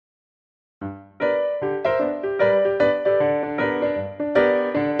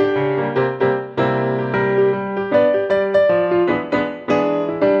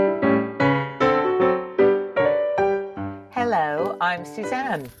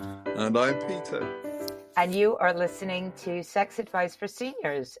Jan. And I'm Peter. And you are listening to Sex Advice for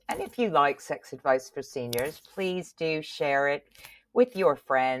Seniors. And if you like Sex Advice for Seniors, please do share it with your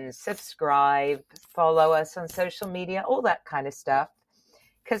friends, subscribe, follow us on social media, all that kind of stuff,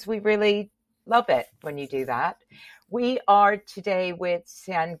 because we really love it when you do that. We are today with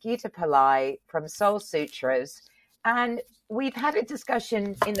Sangeeta Pillai from Soul Sutras, and we've had a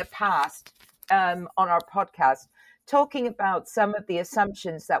discussion in the past on our podcast talking about some of the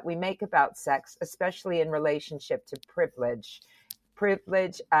assumptions that we make about sex, especially in relationship to privilege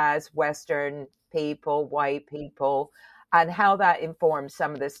as Western people, white people, and how that informs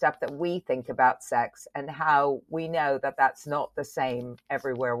some of the stuff that we think about sex and how we know that that's not the same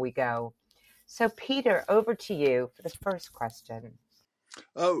everywhere we go. So, Peter, over to you for the first question.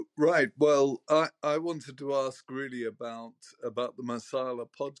 Oh, right. Well, I wanted to ask really about the Masala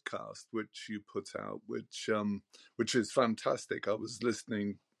podcast, which you put out, which is fantastic. I was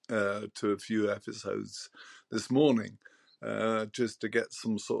listening to a few episodes this morning just to get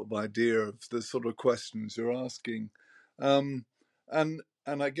some sort of idea of the sort of questions you're asking, and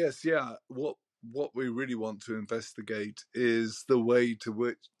I guess what we really want to investigate is the way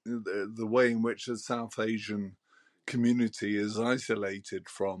in which the South Asian community is isolated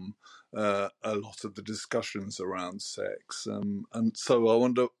from a lot of the discussions around sex, and so I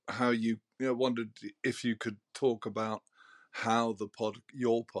wonder how wondered if you could talk about how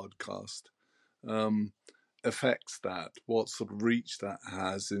your podcast affects that, what sort of reach that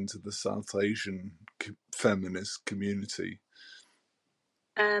has into the South Asian feminist community.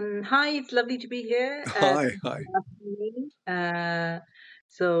 Hi, it's lovely to be here. Hi.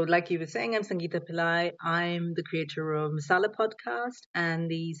 So like you were saying, I'm Sangeeta Pillai. I'm the creator of Masala Podcast and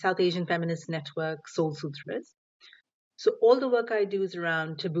the South Asian Feminist Network Soul Sutras. So all the work I do is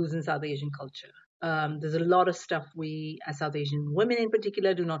around taboos in South Asian culture. There's a lot of stuff we, as South Asian women in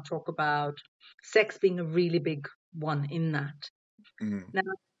particular, do not talk about, sex being a really big one in that. Now,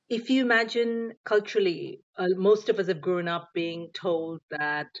 if you imagine culturally, most of us have grown up being told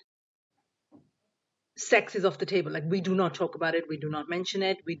that sex is off the table. Like, we do not talk about it. We do not mention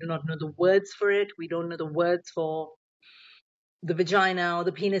it. We do not know the words for it. We don't know the words for the vagina or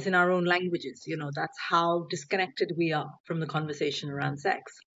the penis in our own languages. That's how disconnected we are from the conversation around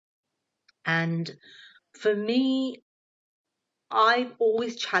sex. And for me, I've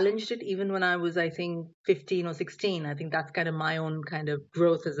always challenged it, even when I was, I think, 15 or 16. I think that's kind of my own kind of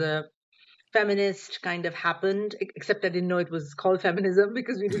growth as a feminist kind of happened, except I didn't know it was called feminism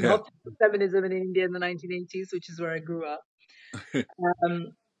because we did not have feminism in India in the 1980s, which is where I grew up. But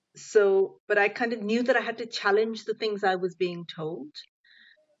I kind of knew that I had to challenge the things I was being told.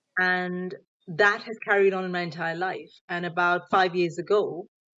 And that has carried on in my entire life. And about 5 years ago,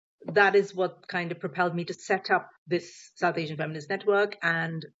 that is what kind of propelled me to set up this South Asian Feminist Network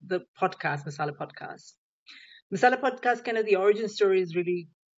and the podcast, Masala Podcast. Masala Podcast, kind of the origin story is really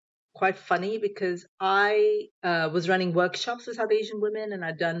quite funny because I was running workshops for South Asian women, and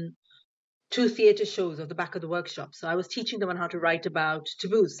I'd done 2 theatre shows at the back of the workshop. So I was teaching them on how to write about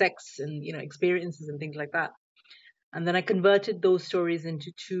taboos, sex, and experiences and things like that. And then I converted those stories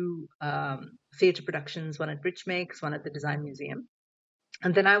into 2 theatre productions, one at Rich Mix, one at the Design Museum.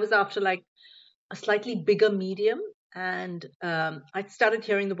 And then I was after like a slightly bigger medium, and I started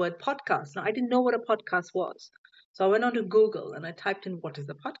hearing the word podcast. Now, I didn't know what a podcast was. So I went onto Google and I typed in, what is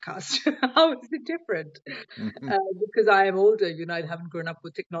a podcast? How is it different? Because I am older, I haven't grown up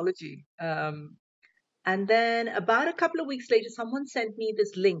with technology. And then about a couple of weeks later, someone sent me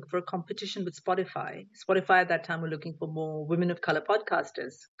this link for a competition with Spotify. Spotify at that time were looking for more women of color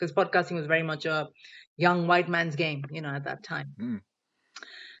podcasters because podcasting was very much a young white man's game, at that time.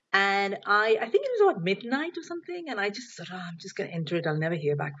 And I think it was about midnight or something. And I just thought, I'm just going to enter it. I'll never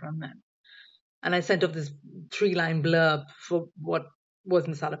hear back from them. And I sent off this 3-line blurb for what was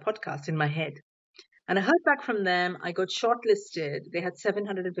Masala Podcast in my head. And I heard back from them. I got shortlisted. They had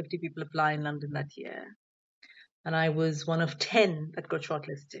 750 people apply in London that year. And I was one of 10 that got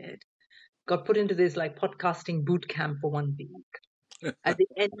shortlisted. Got put into this like podcasting boot camp for 1 week. At the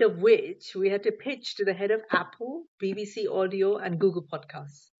end of which we had to pitch to the head of Apple, BBC Audio, and Google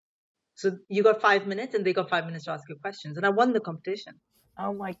Podcasts. So you got 5 minutes and they got 5 minutes to ask you questions. And I won the competition.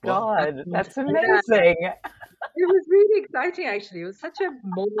 Oh my God, that's amazing. It was really exciting, actually. It was such a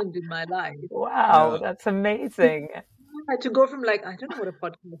moment in my life. Wow, that's amazing. To go from like, I don't know what a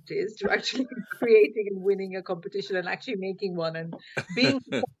podcast is, to actually creating and winning a competition and actually making one and being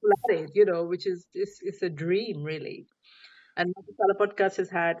successful at it, which is it's a dream, really. And Masala Podcast has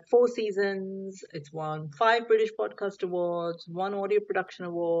had 4 seasons. It's won 5 British Podcast Awards, 1 Audio Production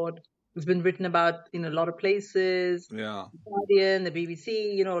Award. It's been written about in a lot of places, Yeah. The Guardian, the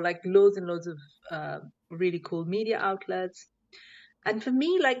BBC, like loads and loads of really cool media outlets. And for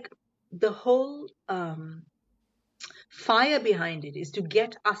me, like the whole fire behind it is to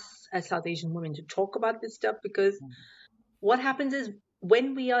get us as South Asian women to talk about this stuff, because what happens is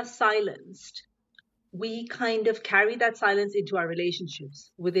when we are silenced, we kind of carry that silence into our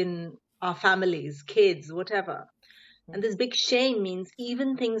relationships within our families, kids, whatever. And this big shame means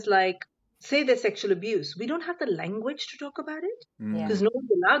even things like, say, there's sexual abuse. We don't have the language to talk about it because no one's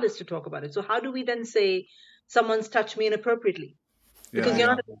allowed us to talk about it. So how do we then say someone's touched me inappropriately? Because you're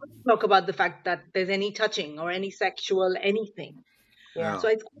not allowed to talk about the fact that there's any touching or any sexual anything. Yeah. So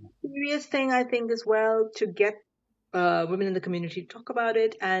it's a serious thing, I think, as well, to get women in the community to talk about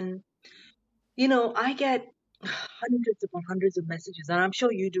it. And, I get hundreds upon hundreds of messages, and I'm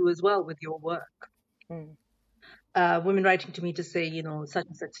sure you do as well with your work. Women writing to me to say, such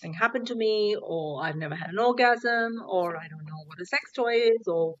and such thing happened to me, or I've never had an orgasm, or I don't know what a sex toy is,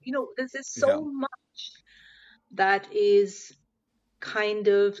 or, there's just so much that is kind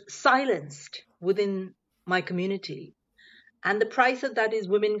of silenced within my community. And the price of that is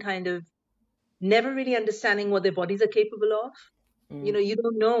women kind of never really understanding what their bodies are capable of. You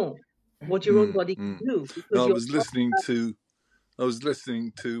don't know what your own body can do. No, I was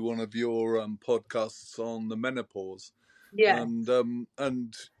listening to one of your podcasts on the menopause. Yeah.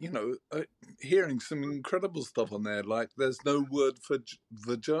 And hearing some incredible stuff on there, like there's no word for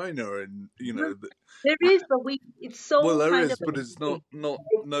vagina, and there is, but it's so well, there kind is, of but it's not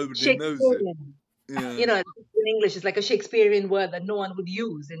nobody knows it. Yeah. In English, it's like a Shakespearean word that no one would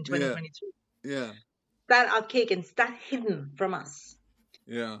use in 2023. Yeah. That archaic and that hidden from us.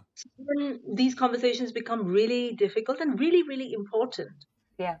 Yeah. So when these conversations become really difficult and really, really important.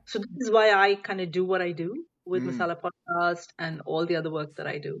 Yeah. So this is why I kind of do what I do with Masala Podcast and all the other work that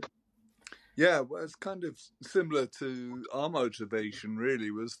I do. Yeah, well, it's kind of similar to our motivation,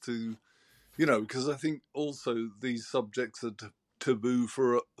 really, was to, because I think also these subjects are taboo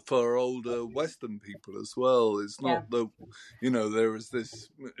for older Western people as well. It's not there is this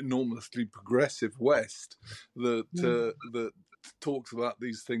enormously progressive West that talks about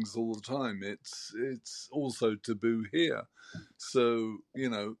these things all the time. It's also taboo here. So,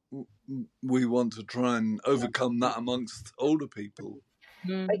 we want to try and overcome that amongst older people.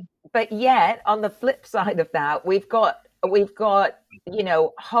 But yet, on the flip side of that, we've got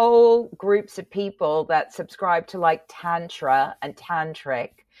whole groups of people that subscribe to like Tantra and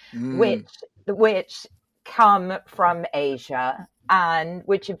Tantric, which come from Asia and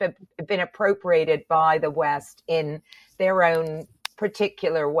which have been appropriated by the West in their own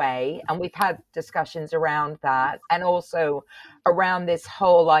particular way. And we've had discussions around that, and also around this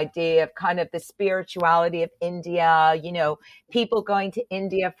whole idea of kind of the spirituality of India, people going to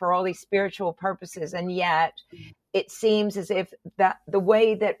India for all these spiritual purposes. And yet it seems as if that the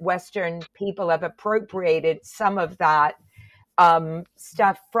way that Western people have appropriated some of that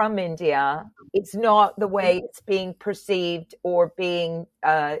stuff from India, it's not the way it's being perceived or being,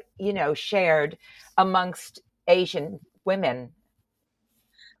 shared amongst Asian women.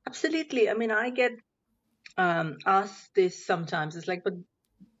 Absolutely. I mean, I get asked this sometimes. It's like, but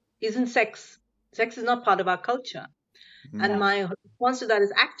isn't sex is not part of our culture? And my response to that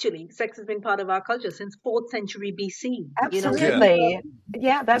is, actually, sex has been part of our culture since 4th century BC. Absolutely.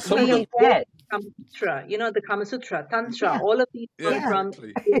 Yeah, that's really it. Kama Sutra, the Kama Sutra, Tantra, all of these come from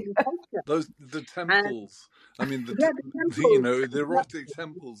culture. The temples. I mean, the erotic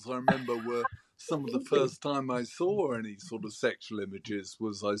temples, I remember, were some of the first time I saw any sort of sexual images.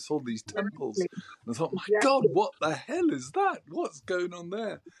 I saw these temples, and I thought, my God, what the hell is that? What's going on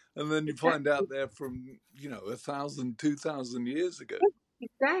there? And then you find out they're from 1,000, 2,000 years ago.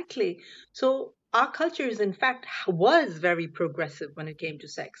 Exactly. So our culture was very progressive when it came to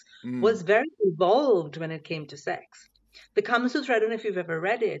sex, was very evolved when it came to sex. The Kama Sutra, I don't know if you've ever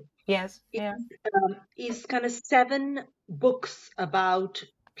read it. Yes. Yeah. Is kind of 7 books about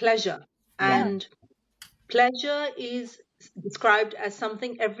pleasure. And pleasure is described as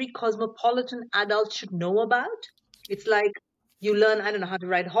something every cosmopolitan adult should know about. It's like you learn, I don't know, how to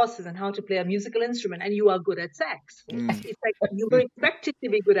ride horses and how to play a musical instrument, and you are good at sex. It's like you were expected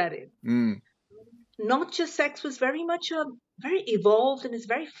to be good at it. Not just sex was very much very evolved, and it's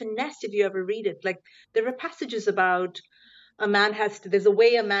very finessed if you ever read it. Like there are passages about there's a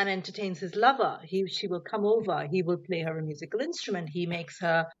way a man entertains his lover. She will come over, he will play her a musical instrument, he makes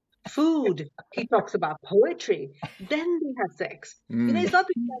her food, he talks about poetry, then they have sex. It's not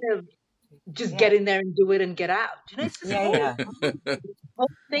this kind of just get in there and do it and get out. It's this whole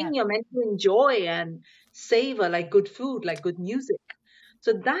thing you're meant to enjoy and savor, like good food, like good music.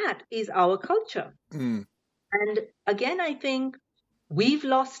 So that is our culture. Mm. And again, I think we've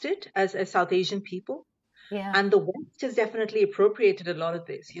lost it as South Asian people. Yeah. And the West has definitely appropriated a lot of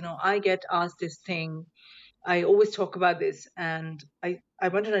this. I get asked this thing. I always talk about this. And I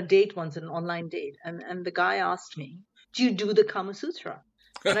went on a date once, an online date. And the guy asked me, do you do the Kama Sutra?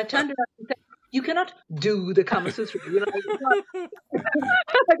 And I turned around and said, you cannot do the Kama Sutra. I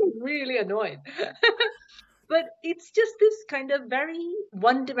was really annoyed. But it's just this kind of very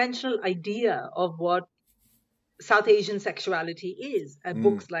one-dimensional idea of what South Asian sexuality is.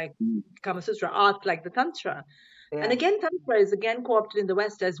 Books like Kama Sutra, art like the Tantra. Yeah. And again, Tantra is again co-opted in the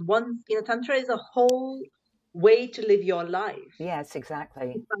West as one, Tantra is a whole way to live your life. Yes, exactly.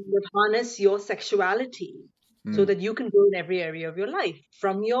 To kind of harness your sexuality so that you can grow in every area of your life,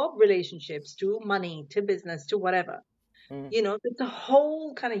 from your relationships to money, to business, to whatever. It's a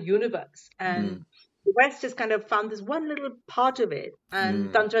whole kind of universe. And the West has kind of found this one little part of it,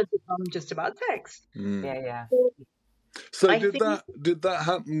 and Tantra has become just about sex. Yeah. So did that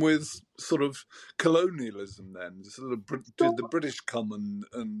happen with sort of colonialism then? Did the British come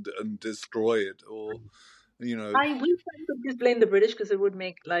and destroy it, or we could just blame the British because it would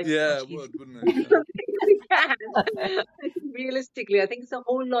make life it would, wouldn't it? I think realistically, I think it's a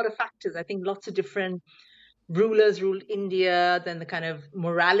whole lot of factors. I think lots of different rulers ruled India, then the kind of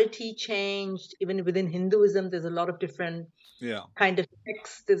morality changed. Even within Hinduism, there's a lot of different kind of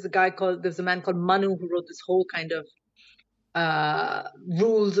texts. There's a man called Manu who wrote this whole kind of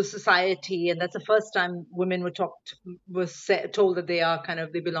rules of society, and that's the first time women were told that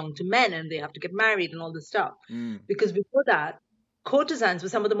they belong to men and they have to get married and all this stuff. Because before that, courtesans were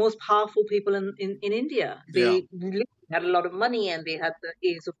some of the most powerful people in India. They really had a lot of money, and they had the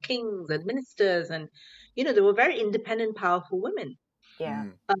heirs of kings and ministers, and they were very independent, powerful women.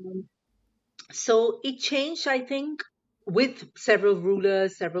 Yeah. So it changed, I think, with several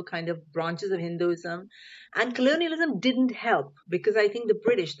rulers, several kind of branches of Hinduism, and colonialism didn't help, because I think the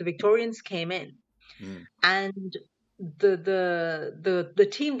Victorians came in, and the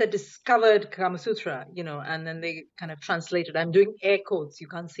team that discovered Kama Sutra, and then they kind of translated. I'm doing air quotes. You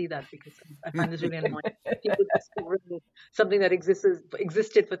can't see that because I find this really annoying. People discovering something that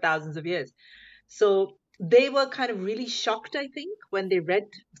existed for thousands of years. So they were kind of really shocked, I think, when they read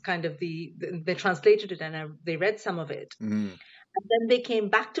kind of they translated it, and they read some of it. And then they came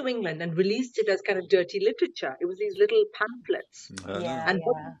back to England and released it as kind of dirty literature. It was these little pamphlets.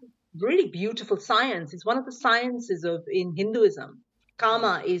 Really beautiful science. It's one of the sciences in Hinduism.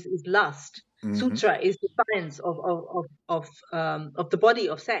 Karma is lust. Sutra is the science of the body,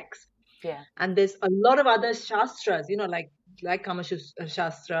 of sex. Yeah. And there's a lot of other shastras, like Kama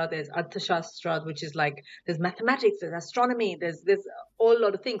Shastra, there's Artha Shastra, which is like, there's mathematics, there's astronomy, there's a whole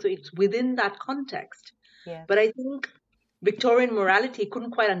lot of things. So it's within that context. Yeah. But I think Victorian morality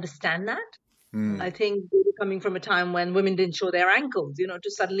couldn't quite understand that. I think they were coming from a time when women didn't show their ankles,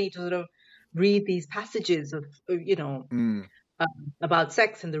 to sort of read these passages of, about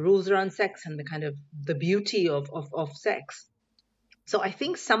sex and the rules around sex and the kind of the beauty of sex. So I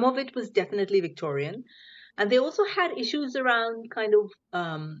think some of it was definitely Victorian. And they also had issues around kind of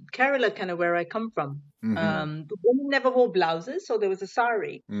Kerala, kind of where I come from. The women never wore blouses, so there was a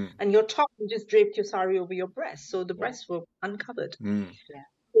sari. And your top, you just draped your sari over your breasts. So the breasts were uncovered.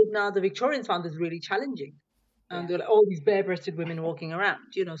 So now the Victorians found this really challenging. And there were all these bare-breasted women walking around,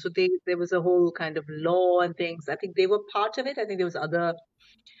 So there was a whole kind of law and things. I think they were part of it. I think there was other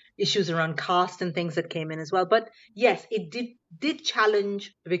issues around caste and things that came in as well. But yes, it did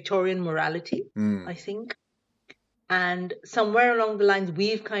challenge Victorian morality, I think. And somewhere along the lines,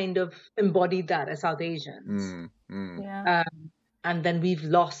 we've kind of embodied that as South Asians. And then we've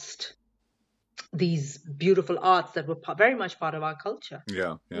lost these beautiful arts that were very much part of our culture.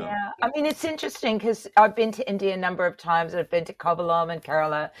 Yeah. I mean, it's interesting because I've been to India a number of times. I've been to Kovalam and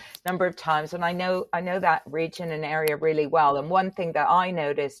Kerala a number of times, and I know that region and area really well. And one thing that I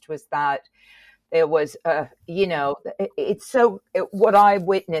noticed was that it was, what I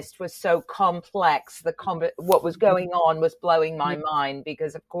witnessed was so complex. What was going on was blowing my mind,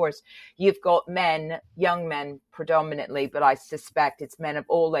 because of course you've got young men predominantly, but I suspect it's men of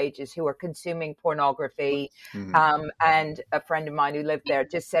all ages who are consuming pornography. And a friend of mine who lived there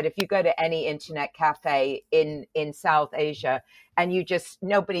just said, if you go to any internet cafe in South Asia, and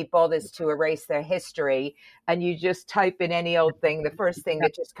nobody bothers to erase their history, and you just type in any old thing, the first thing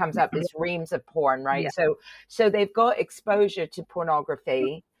that just comes up is reams of porn, right? So they've got exposure to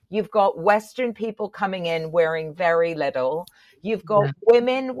pornography. You've got Western people coming in wearing very little. You've got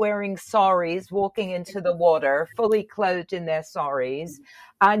women wearing saris, walking into the water, fully clothed in their saris.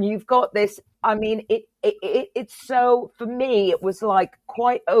 And you've got this I mean, it's so, for me, it was like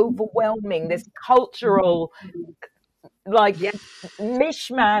quite overwhelming, this cultural like Yeah,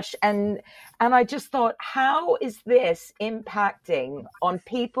 mishmash, and I just thought, how is this impacting on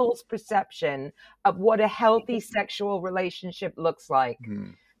people's perception of what a healthy sexual relationship looks like?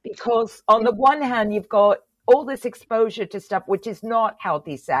 Mm. Because on the one hand, you've got all this exposure to stuff which is not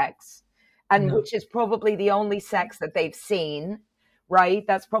healthy sex, and no, which is probably the only sex that they've seen, right?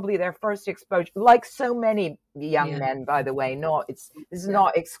 That's probably their first exposure. Like so many young yeah, men, by the way, this is yeah,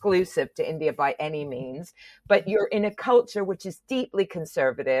 not exclusive to India by any means, but you're in a culture which is deeply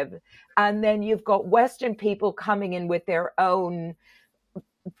conservative. And then you've got Western people coming in with their own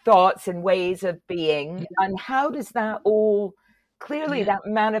thoughts and ways of being. And how does that all, clearly yeah. that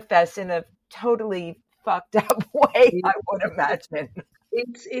manifests in a totally fucked up way, Yeah. I would imagine.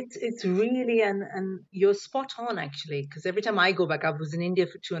 It's really, and you're spot on actually, because every time I go back, I was in India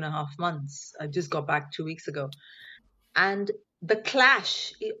for 2.5 months. I just got back 2 weeks ago, and the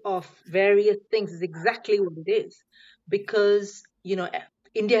clash of various things is exactly what it is, because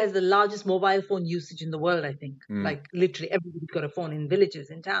India has the largest mobile phone usage in the world. I think, like literally everybody's got a phone in villages,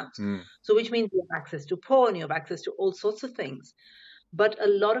 in towns. So which means you have access to porn, you have access to all sorts of things. But a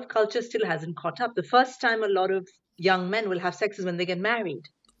lot of culture still hasn't caught up. The first time a lot of young men will have sex is when they get married.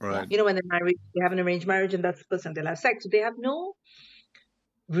 Right. When they're married, they have an arranged marriage, and that's the first time they'll have sex. So they have no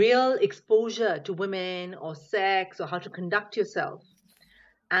real exposure to women or sex or how to conduct yourself.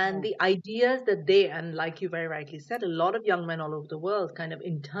 And the ideas that and like you very rightly said, a lot of young men all over the world kind of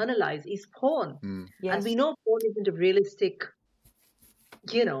internalize is porn. Yes. And we know porn isn't a realistic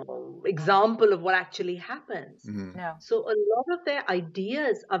example of what actually happens. No. So a lot of their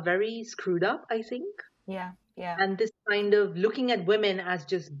ideas are very screwed up, I think. Yeah. Yeah. And this kind of looking at women as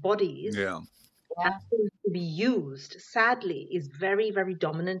just bodies Yeah. and things to be used, sadly, is very, very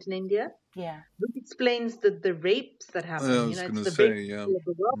dominant in India. Yeah. Which explains the rapes that happen. I was It's going the to say, rape yeah. of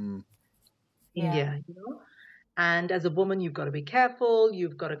the world, India, And as a woman, you've got to be careful.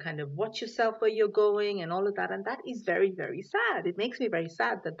 You've got to kind of watch yourself where you're going and all of that. And that is very, very sad. It makes me very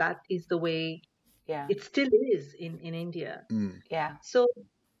sad that is the way it still is in India. Yeah. So,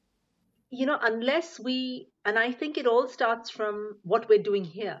 unless and I think it all starts from what we're doing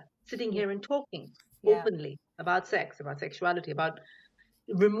here, sitting here and talking openly about sex, about sexuality, about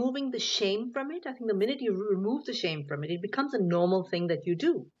removing the shame from it. I think the minute you remove the shame from it, it becomes a normal thing that you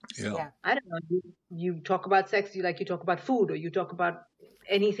do. Yeah. I don't know. You talk about sex, you talk about food, or you talk about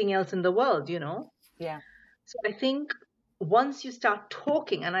anything else in the world, Yeah. So I think once you start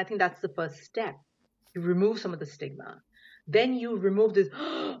talking, and I think that's the first step, you remove some of the stigma. Then you remove this,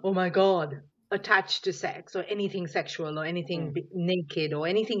 oh my God, attached to sex or anything sexual or anything naked or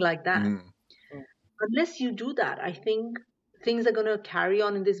anything like that. Unless you do that, I think things are going to carry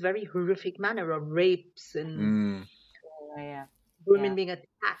on in this very horrific manner of rapes and women being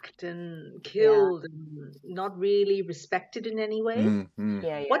attacked and killed and not really respected in any way.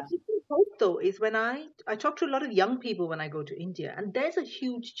 What you can hope, though, is when I talk to a lot of young people when I go to India, and there's a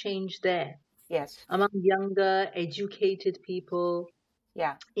huge change there. Yes. Among younger, educated people.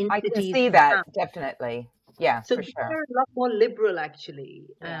 Yeah. In I can cities see that, definitely. Yeah, so for sure. they're a lot more liberal, actually.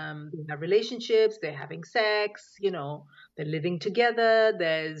 They have relationships, they're having sex, they're living together.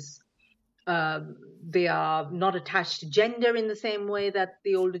 They are not attached to gender in the same way that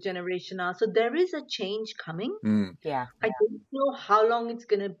the older generation are. So there is a change coming. Yeah. I don't know how long it's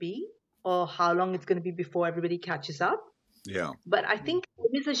going to be or how long it's going to be before everybody catches up. Yeah. But I think there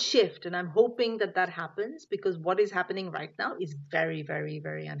is a shift, and I'm hoping that happens, because what is happening right now is very, very,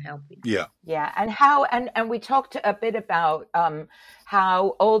 very unhealthy. Yeah. Yeah. And how, and we talked a bit about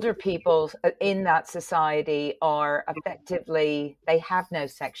how older people in that society are effectively, they have no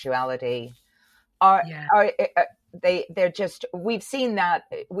sexuality. They're just, we've seen that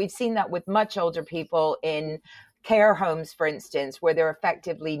with much older people in care homes, for instance, where they're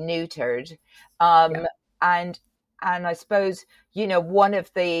effectively neutered. And I suppose, one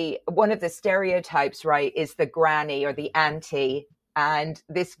of the stereotypes, right, is the granny or the auntie, and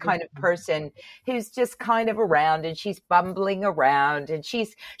this kind of person who's just kind of around, and she's bumbling around, and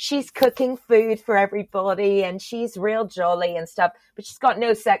she's cooking food for everybody, and she's real jolly and stuff, but she's got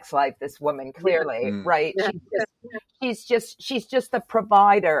no sex life, this woman, clearly, right? She's just the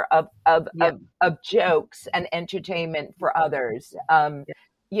provider of jokes and entertainment for others. And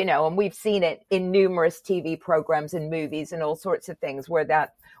we've seen it in numerous TV programs and movies and all sorts of things where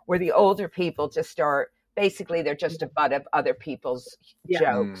the older people just are basically, they're just a butt of other people's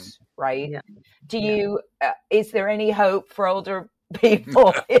jokes, right? Yeah. Do you, is there any hope for older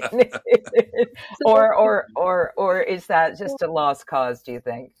people or is that just a lost cause, do you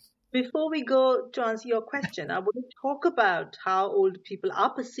think? before we go to answer your question, I want to talk about how old people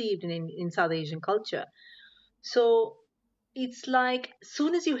are perceived in South Asian culture. So it's like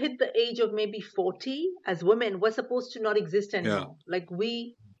soon as you hit the age of maybe 40, as women, we're supposed to not exist Yeah. anymore. Like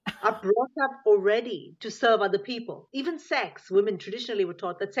we are brought up already to serve other people. Even sex, women traditionally were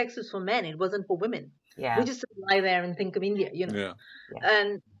taught that sex was for men, it wasn't for women. Yeah. We just lie there and think of India, Yeah.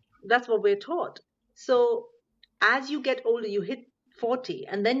 and that's what we're taught. So as you get older, you hit 40,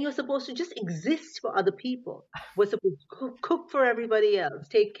 and then you're supposed to just exist for other people. We're supposed to cook for everybody else,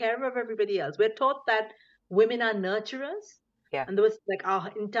 take care of everybody else. We're taught that women are nurturers. Yeah. And there was like our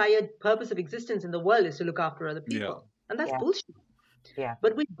entire purpose of existence in the world is to look after other people. Yeah. And that's Yeah. bullshit. Yeah.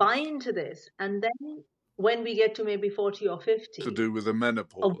 But we buy into this. And then when we get to maybe 40 or 50, To do with the a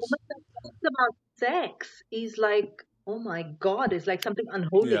menopause. woman that talks about sex is like, oh my God, it's like something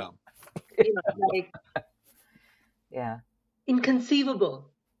unholy. Yeah. Like Yeah. inconceivable.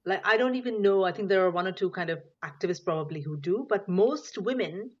 Like, I don't even know. I think there are one or two kind of activists probably who do, but most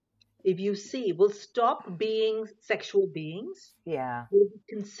women, if you see, will stop being sexual beings. Yeah. Will be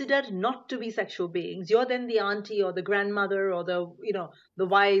considered not to be sexual beings. You're then the auntie or the grandmother or the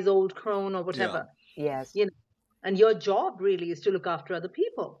wise old crone or whatever. Yes. And your job really is to look after other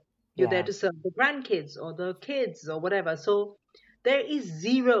people. You're Yeah. there to serve the grandkids or the kids or whatever. So there is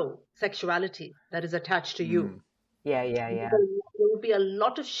zero sexuality that is attached to you. Yeah. Yeah. Yeah. There will be a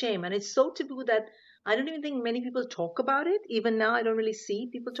lot of shame, and it's so taboo that I don't even think many people talk about it. Even now, I don't really see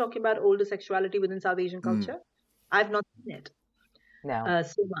people talking about older sexuality within South Asian culture. I've not seen it No.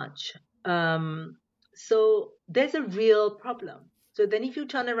 so much. So there's a real problem. So then if you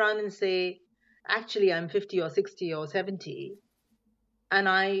turn around and say, actually, I'm 50 or 60 or 70, and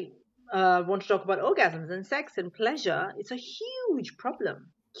I want to talk about orgasms and sex and pleasure, it's a huge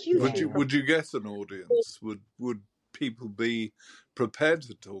problem. Would you get an audience? Would people be prepared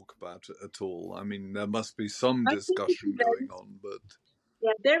to talk about it at all? I mean, there must be some discussion going on, but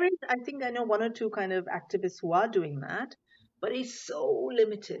yeah, there is. I think I know one or two kind of activists who are doing that, but it's so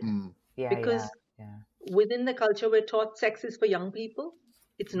limited because within the culture we're taught sex is for young people.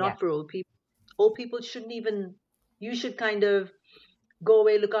 It's not for old people. Old people shouldn't even. You should kind of go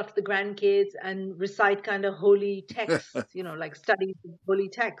away, look after the grandkids, and recite kind of holy texts. Like study holy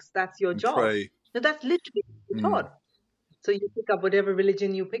texts. That's your job. pray. No, that's literally what you're taught. So you pick up whatever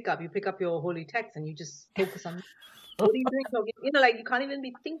religion you pick up. You pick up your holy text and you just focus on. What are you doing? Like you can't even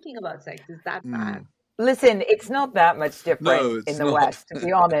be thinking about sex. It's that bad. Listen, it's not that much different in the West, to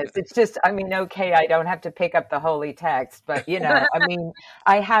be honest. It's just, I mean, okay, I don't have to pick up the holy text, but I mean,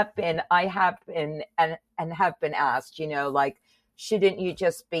 I have been and have been asked, like, shouldn't you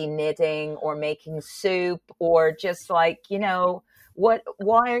just be knitting or making soup or just like,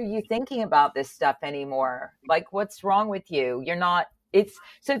 why are you thinking about this stuff anymore? Like, what's wrong with you? You're not, it's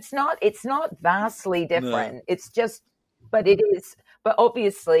not vastly different. No. It's just, but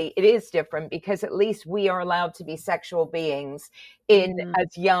obviously it is different because at least we are allowed to be sexual beings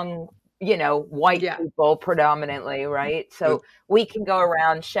as young, white people predominantly, right? So we can go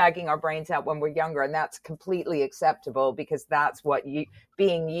around shagging our brains out when we're younger, and that's completely acceptable because that's what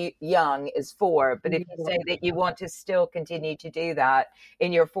being young is for. But if you say that you want to still continue to do that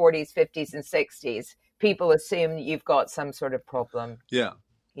in your 40s, 50s, and 60s, people assume that you've got some sort of problem. Yeah.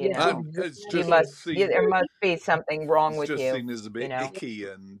 It's just there must be something wrong with you. It's just seen as a bit icky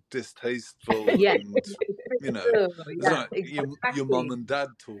and distasteful. Yeah. And, your mum and dad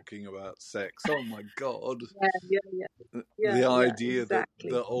talking about sex. Oh, my God. The idea that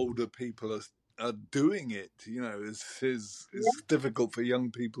the older people are doing it, is difficult for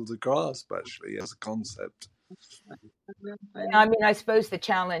young people to grasp, actually, as a concept. I mean, I suppose the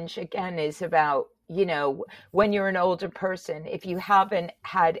challenge, again, is about, when you're an older person, if you haven't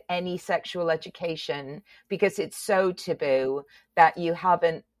had any sexual education because it's so taboo that you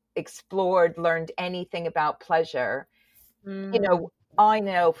haven't learned anything about pleasure, I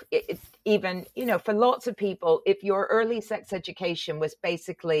know even, for lots of people, if your early sex education was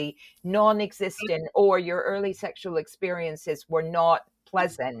basically non-existent or your early sexual experiences were not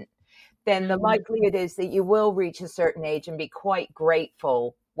pleasant, then the likelihood is that you will reach a certain age and be quite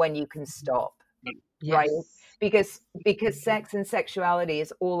grateful when you can stop. Yes. Right? Because sex and sexuality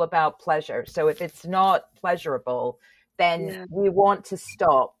is all about pleasure. So if it's not pleasurable, then you want to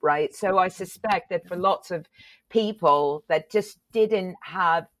stop, right? So I suspect that for lots of people that just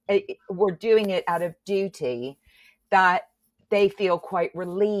were doing it out of duty, that they feel quite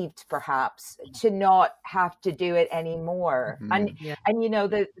relieved perhaps to not have to do it anymore. And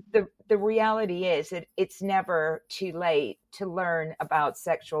the reality is that it's never too late to learn about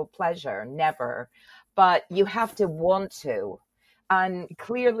sexual pleasure, never. But you have to want to. And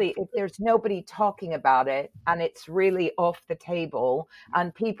clearly, if there's nobody talking about it and it's really off the table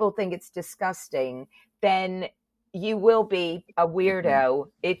and people think it's disgusting, then you will be a weirdo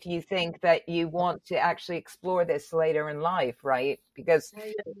if you think that you want to actually explore this later in life, right? Because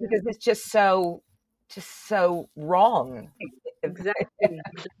it's just so wrong. Exactly.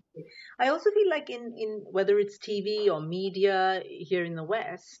 I also feel like in whether it's TV or media here in the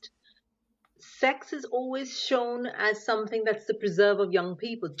West, sex is always shown as something that's the preserve of young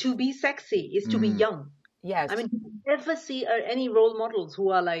people. To be sexy is to be young. Yes. I mean, do you ever see any role models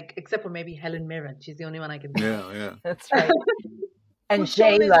who are like, except for maybe Helen Mirren? She's the only one I can think of. Yeah. That's right. And Who's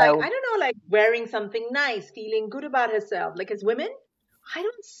shown as J-Lo. like, I don't know, like wearing something nice, feeling good about herself. Like as women, I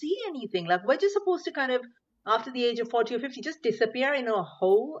don't see anything. Like we're just supposed to kind of, after the age of 40 or 50, just disappear in a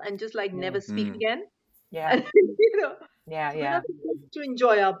hole and just like never speak again. Yeah. And, you know, Yeah, we're yeah. not supposed to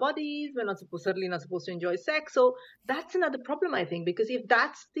enjoy our bodies. We're not supposed, certainly not supposed to enjoy sex. So that's another problem, I think, because if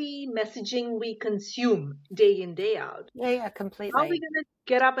that's the messaging we consume day in, day out, Yeah, completely. how are we going to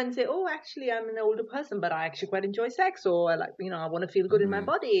get up and say, oh, actually, I'm an older person, but I actually quite enjoy sex, or I like, you know, I want to feel good in my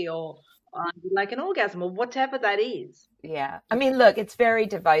body, or I like an orgasm, or whatever that is. Yeah. I mean, look, it's very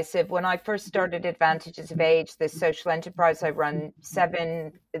divisive. When I first started Advantages of Age, this social enterprise I run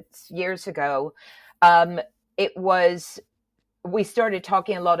 7 years ago, we started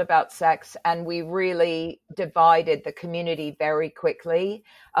talking a lot about sex, and we really divided the community very quickly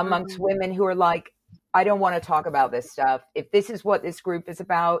amongst women who are like, I don't want to talk about this stuff. If this is what this group is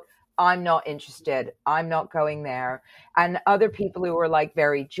about, I'm not interested. I'm not going there. And other people who were like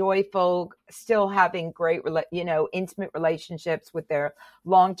very joyful, still having great, intimate relationships with their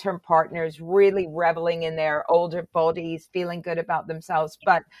long-term partners, really reveling in their older bodies, feeling good about themselves.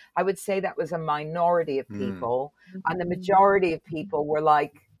 But I would say that was a minority of people. And the majority of people were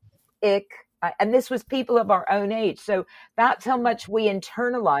like, ick. And this was people of our own age. So that's how much we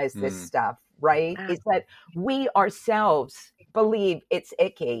internalize this stuff, right? Is that we ourselves believe it's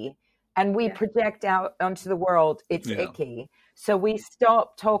icky, and we project out onto the world it's icky. So we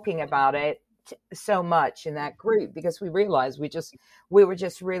stopped talking about it so much in that group because we realized we were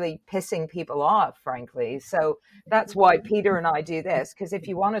just really pissing people off, frankly. So that's why Peter and I do this, because if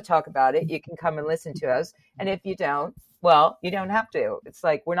you want to talk about it, you can come and listen to us. And if you don't, well, you don't have to. It's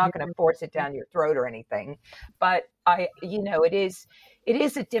like, we're not going to force it down your throat or anything. But it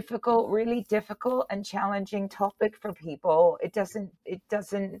is a really difficult and challenging topic for people. It doesn't,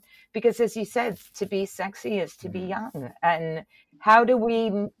 because as you said, to be sexy is to be young. And how do we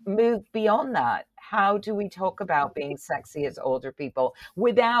move beyond that? How do we talk about being sexy as older people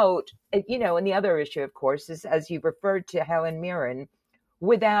without, and the other issue, of course, is, as you referred to Helen Mirren,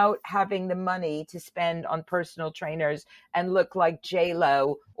 without having the money to spend on personal trainers and look like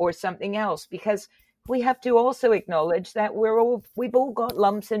J-Lo or something else, because we have to also acknowledge that we've all got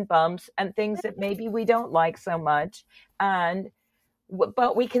lumps and bumps and things that maybe we don't like so much,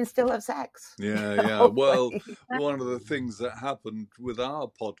 but we can still have sex. Yeah. Well, one of the things that happened with our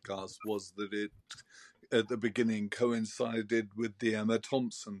podcast was that it, at the beginning, coincided with the Emma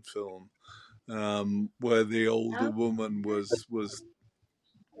Thompson film, where the older woman was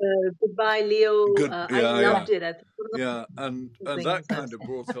Goodbye, Leo. I loved it. And that kind of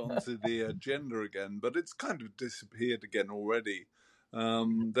brought it onto the agenda again, but it's kind of disappeared again already.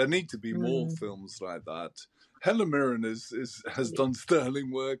 There need to be more films like that. Helen Mirren has done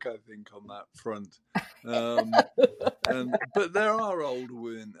sterling work, I think, on that front. But there are older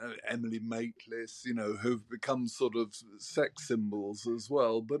women, Emily Maitlis, who've become sort of sex symbols as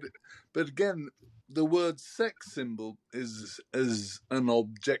well. But again, the word sex symbol is an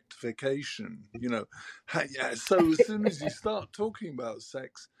objectification, So as soon as you start talking about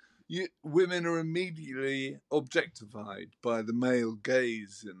sex, women are immediately objectified by the male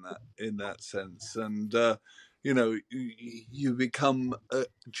gaze in that sense, and you become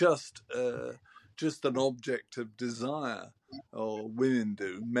just an object of desire, or women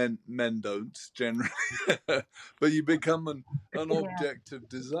do. Men don't generally, but you become an object of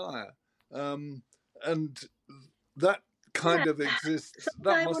desire. And that kind of exists,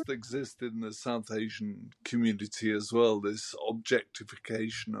 that must exist in the South Asian community as well, this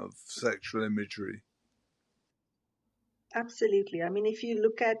objectification of sexual imagery. Absolutely. I mean, if you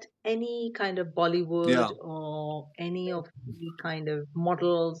look at any kind of Bollywood or any of the kind of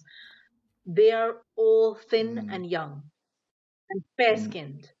models, they are all thin and young and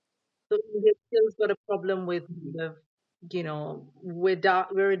fair-skinned. So India still's got a problem with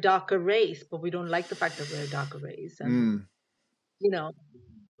we're a darker race, but we don't like the fact that we're a darker race. And,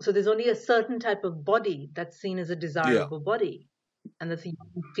 so there's only a certain type of body that's seen as a desirable body, and that's a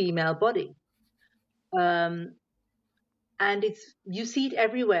female body. And you see it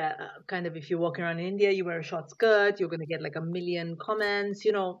everywhere. Kind of, if you're walking around in India, you wear a short skirt, you're going to get like a million comments.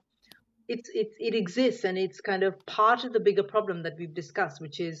 It exists, and it's kind of part of the bigger problem that we've discussed,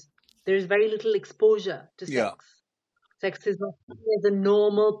 which is there's very little exposure to Yeah. sex. Sex is not seen as a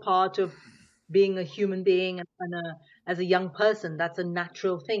normal part of being a human being, and as a young person, that's a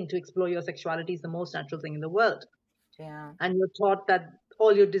natural thing. To explore your sexuality is the most natural thing in the world. Yeah. And you're taught that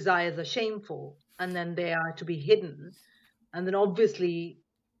all your desires are shameful, and then they are to be hidden. And then obviously,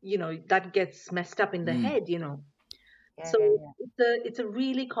 that gets messed up in the head, Yeah, So yeah. it's a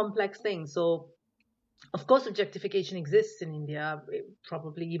really complex thing. So of course, objectification exists in India,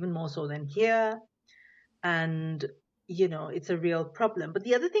 probably even more so than here. And, it's a real problem. But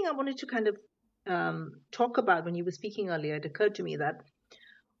the other thing I wanted to kind of talk about when you were speaking earlier, it occurred to me that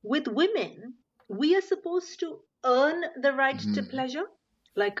with women, we are supposed to earn the right to pleasure.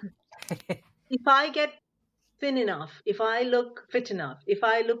 Like, if I get thin enough, if I look fit enough, if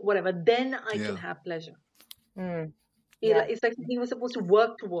I look whatever, then I can have pleasure. Yeah. It's like something we're supposed to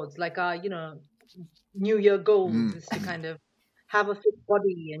work towards, like our, New Year goals is to kind of have a fit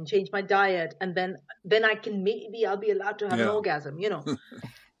body and change my diet, and then I'll be allowed to have an Yeah. orgasm,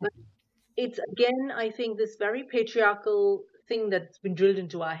 But it's, again, I think, this very patriarchal thing that's been drilled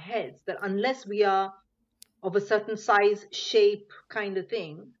into our heads, that unless we are of a certain size, shape kind of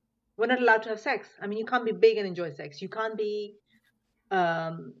thing, we're not allowed to have sex. I mean, you can't be big and enjoy sex. You can't be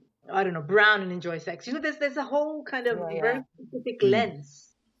I don't know, brown and enjoy sex. There's a whole kind of very specific lens.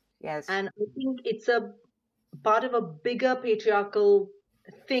 Yes. And I think it's a part of a bigger patriarchal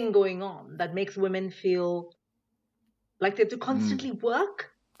thing going on that makes women feel like they have to constantly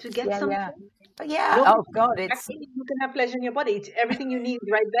work to get something. Yeah. Oh God, it's, you can have pleasure in your body. It's everything you need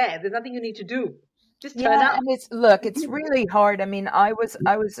right there. There's nothing you need to do. Just turn up. And it's really hard. I mean, I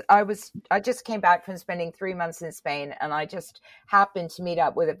just came back from spending 3 months in Spain, and I just happened to meet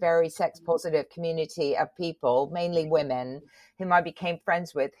up with a very sex positive community of people, mainly women, whom I became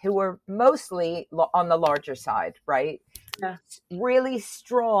friends with, who were mostly on the larger side, right? Yeah. Really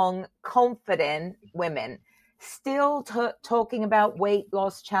strong, confident women, still talking about weight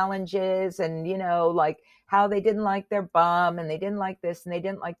loss challenges and, like how they didn't like their bum and they didn't like this and they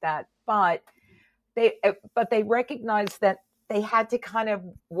didn't like that. But they recognized that they had to kind of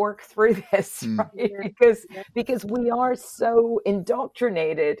work through this, right? Because we are so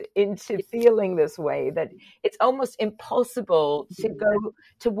indoctrinated into feeling this way that it's almost impossible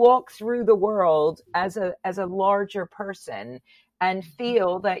to walk through the world as a larger person and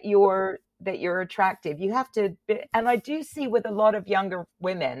feel that you're attractive. You have to and I do see with a lot of younger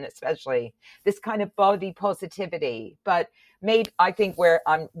women, especially, this kind of body positivity, but maybe I think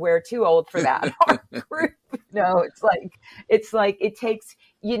we're too old for that. Our group, it's like it takes,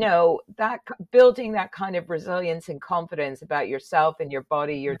 that building that kind of resilience and confidence about yourself and your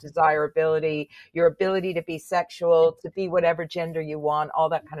body, your desirability, your ability to be sexual, to be whatever gender you want, all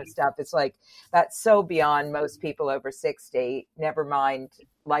that kind of stuff. It's like, that's so beyond most people over 60, never mind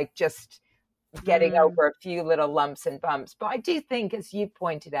like just getting over a few little lumps and bumps. But I do think, as you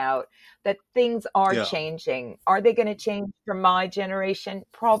pointed out, that things are changing. Are they going to change for my generation?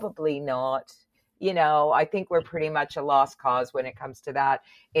 Probably not. I think we're pretty much a lost cause when it comes to that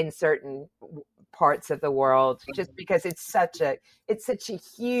in certain parts of the world, just because it's such a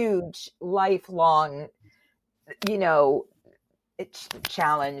huge lifelong,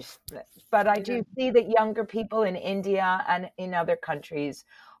 challenge. But I do see that younger people in India and in other countries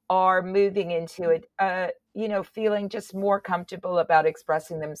are moving into it, feeling just more comfortable about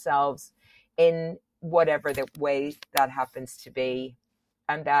expressing themselves in whatever the way that happens to be.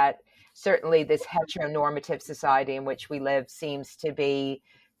 And that certainly this heteronormative society in which we live seems to be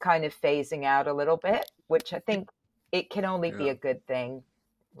kind of phasing out a little bit, which I think it can only be a good thing.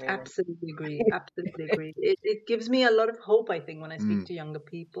 Really. Absolutely agree. Absolutely agree. It gives me a lot of hope, I think, when I speak to younger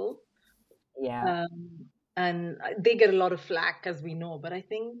people. Yeah. And they get a lot of flack, as we know, but I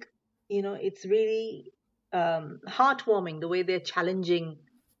think, it's really heartwarming the way they're challenging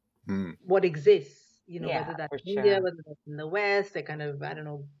what exists, whether that's in India, whether that's in the West. They're kind of, I don't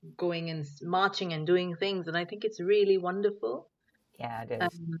know, going and marching and doing things. And I think it's really wonderful. Yeah, it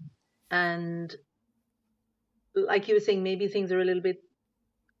is. And like you were saying, maybe things are a little bit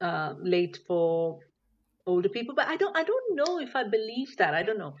late for older people, but I don't know if I believe that. I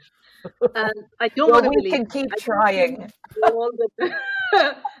don't know. I don't want to believe. We can keep trying.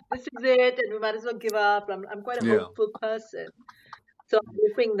 This is it, and we might as well give up. I'm quite a hopeful person, so I'm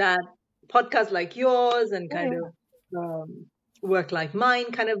hoping that podcasts like yours and kind of work like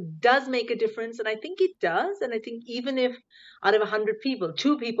mine kind of does make a difference, and I think it does. And I think even if out of 100 people,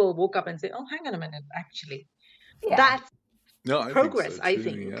 2 people woke up and say, "Oh, hang on a minute, actually, that's No, I think progress, so I too.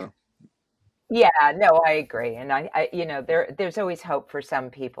 think. Yeah. Yeah, no, I agree. And I there's always hope for some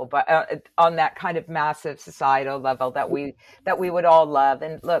people, but on that kind of massive societal level that we would all love.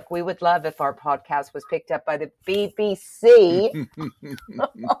 And look, we would love if our podcast was picked up by the BBC.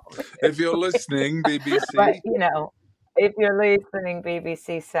 If you're listening, But, BBC. if you're listening,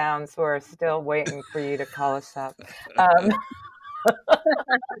 BBC Sounds, we're still waiting for you to call us up.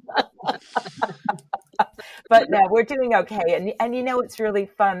 But no, we're doing okay. And it's really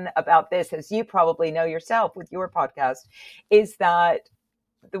fun about this, as you probably know yourself with your podcast, is that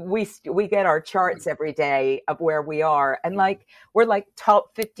we get our charts every day of where we are, and like we're like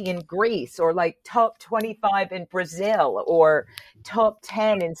top 50 in Greece, or like top 25 in Brazil, or top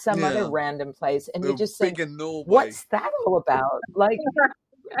 10 in some other random place, and you just think, in Norway. What's that all about? Like,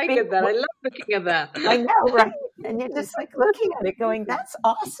 I get that. I love looking at that. I know, right? And you're just like looking at it going, that's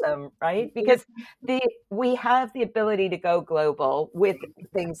awesome, right? Because we have the ability to go global with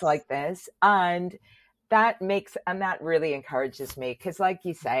things like this. And that really encourages me. Because like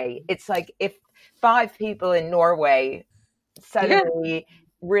you say, it's like if 5 people in Norway suddenly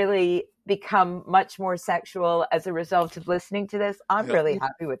really become much more sexual as a result of listening to this, I'm really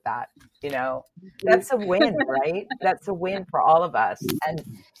happy with that. That's a win, right? That's a win for all of us. And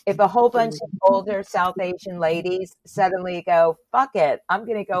if a whole bunch of older South Asian ladies suddenly go, fuck it, I'm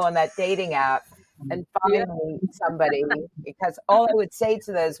going to go on that dating app and find me somebody, because all I would say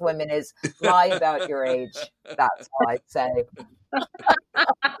to those women is lie about your age. That's all I'd say.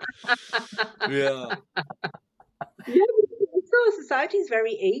 Yeah. So society is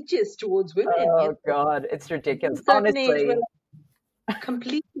very ageist towards women. Oh God, it's ridiculous. Honestly,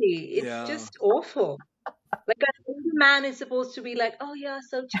 completely, it's just awful. Like an older man is supposed to be like, oh yeah,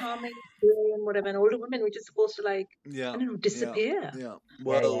 so charming and whatever. And older women, we're just supposed to like, I don't know, disappear. Yeah.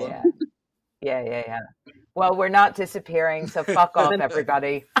 Well, yeah. Well, we're not disappearing, so fuck off,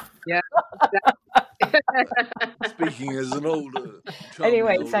 everybody. Yeah. Speaking as an older,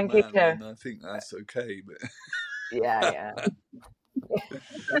 anyway, Sankita, man, I think that's okay. But yeah.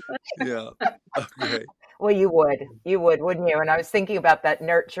 Yeah. Okay. Well, you would, wouldn't you? And I was thinking about that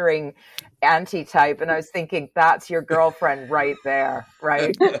nurturing anti-type, and I was thinking that's your girlfriend right there,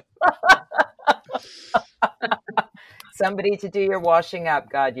 right? Somebody to do your washing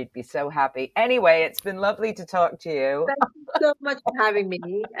up. God, you'd be so happy. Anyway, it's been lovely to talk to you. Thank you so much for having me,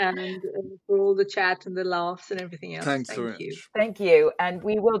 and for all the chat and the laughs and everything else. Thank you. Thank you. And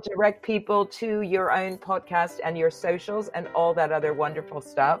we will direct people to your own podcast and your socials and all that other wonderful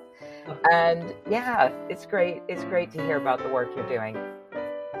stuff. And yeah, it's great. It's great to hear about the work you're doing.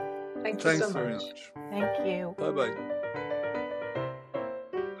 Thank you so much. Very much. Thank you. Bye-bye.